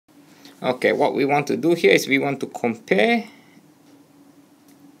Okay, what we want to do here is we want to compare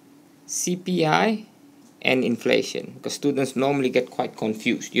CPI and inflation, because students normally get quite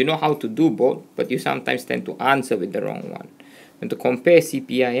confused. You know how to do both, but you sometimes tend to answer with the wrong one. And to compare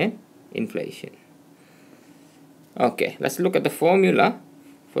CPI and inflation. Okay, let's look at the formula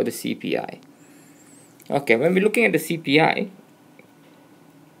for the CPI. Okay, when we're looking at the CPI,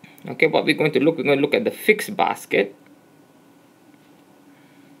 okay, what we're going to look at the fixed basket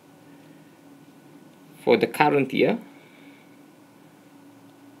for the current year.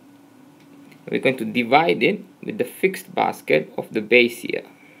 We're going to divide it with the fixed basket of the base year,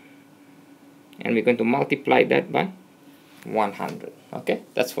 and we're going to multiply that by 100. Okay,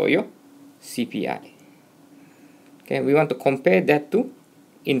 that's for your CPI. Okay, we want to compare that to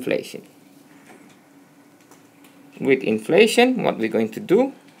inflation. With inflation, what we're going to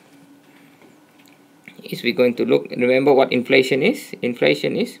do is we're going to remember what inflation is.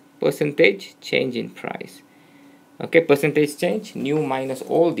 Inflation is percentage change in price. Okay, percentage change, new minus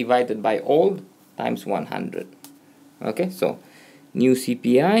old divided by old times 100. Okay, so new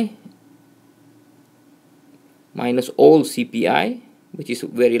CPI minus old CPI, which is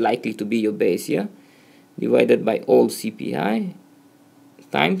very likely to be your base year, divided by old CPI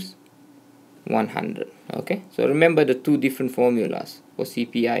times 100. Okay, so remember the two different formulas for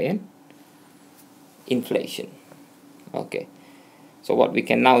CPI and inflation. Okay, so what we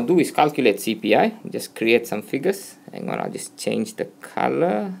can now do is calculate CPI. Just create some figures. Hang on, I'll just change the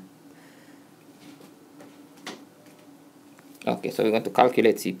color. Okay, so we're going to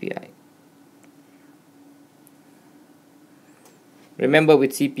calculate CPI. Remember,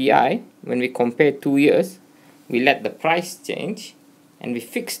 with CPI, when we compare 2 years, we let the price change and we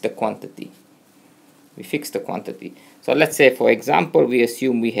fix the quantity. We fix the quantity. So let's say, for example, we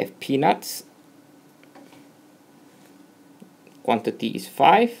assume we have peanuts. Quantity is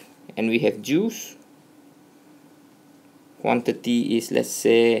 5, and we have juice. Quantity is, let's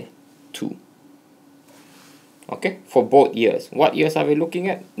say, 2. Okay, for both years. What years are we looking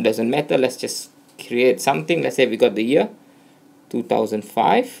at? Doesn't matter. Let's just create something. Let's say we got the year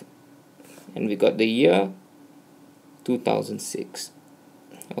 2005 and we got the year 2006.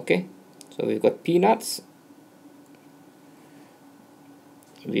 Okay, so we've got peanuts.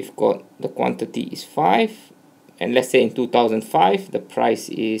 We've got the quantity is 5, and let's say in 2005 the price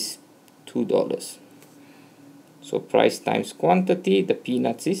is $2. So price times quantity, the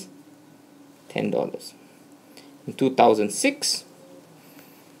peanuts is $10. In 2006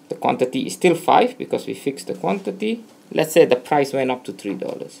 the quantity is still 5 because we fixed the quantity. Let's say the price went up to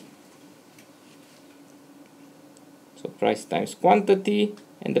 $3. So price times quantity,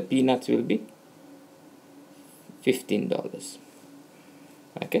 and the peanuts will be $15.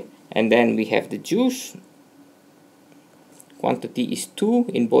 Okay, and then we have the juice. Quantity is 2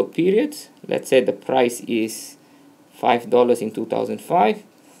 in both periods. Let's say the price is $5 in 2005,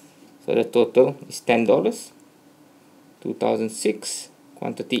 so the total is $10. 2006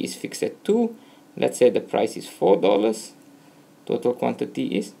 quantity is fixed at 2. Let's say the price is $4. Total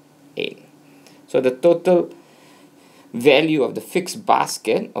quantity is 8. So the total value of the fixed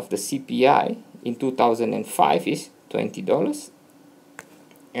basket of the CPI in 2005 is $20,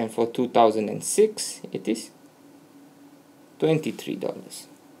 and for 2006 it is $23.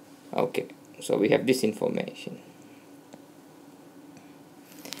 Okay, so we have this information.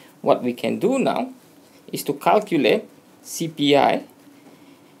 What we can do now is to calculate CPI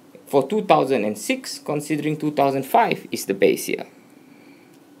for 2006, considering 2005 is the base year.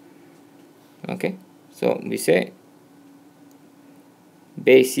 Okay, so we say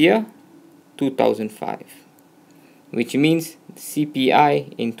base year 2005, which means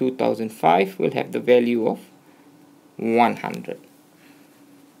CPI in 2005 will have the value of 100.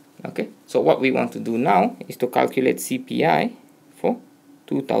 Okay, so what we want to do now is to calculate CPI for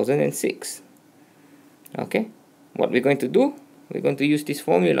 2006. Okay, what we're going to do, we're going to use this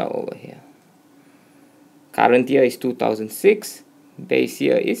formula over here. Current year is 2006, base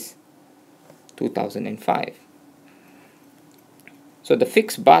year is 2005. So the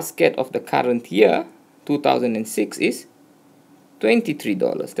fixed basket of the current year, 2006, is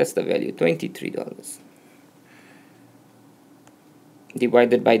 $23. That's the value, $23.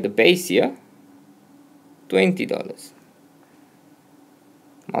 Divided by the base year, $20.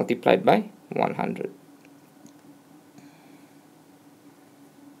 Multiplied by 100.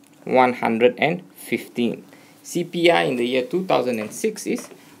 115. CPI in the year 2006 is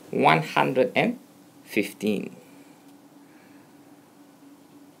 115.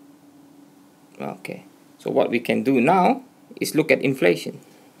 Okay, so what we can do now is look at inflation.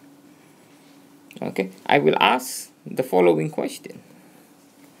 Okay, I will ask the following question.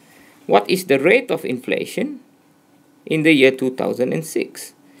 what is the rate of inflation in the year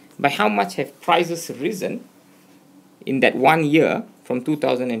 2006? By how much have prices risen in that 1 year from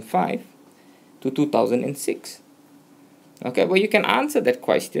 2005 to 2006? Okay, well, you can answer that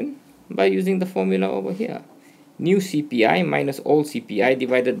question by using the formula over here. New CPI minus old CPI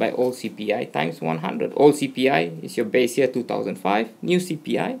divided by old CPI times 100. Old CPI is your base year 2005, new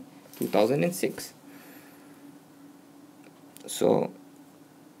CPI 2006. So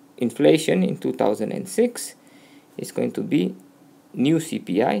inflation in 2006 is going to be new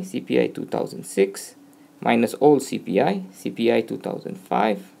CPI, CPI 2006, minus old CPI, CPI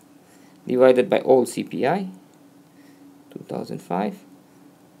 2005, divided by old CPI 2005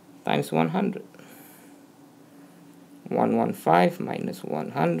 times 100. 115 minus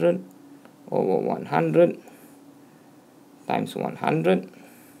 100 over 100 times 100.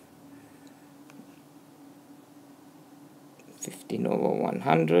 15 over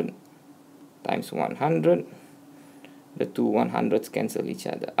 100 times 100. The two 100s cancel each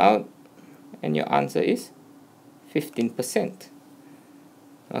other out, and your answer is 15%.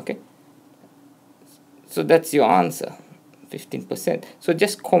 Okay, so that's your answer, 15%. So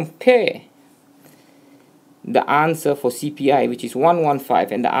just compare the answer for CPI, which is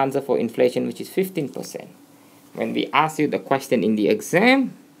 115, and the answer for inflation, which is 15%. When we ask you the question in the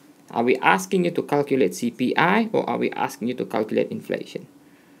exam, are we asking you to calculate CPI or are we asking you to calculate inflation?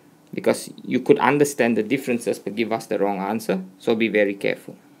 Because you could understand the differences but give us the wrong answer, so be very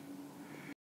careful.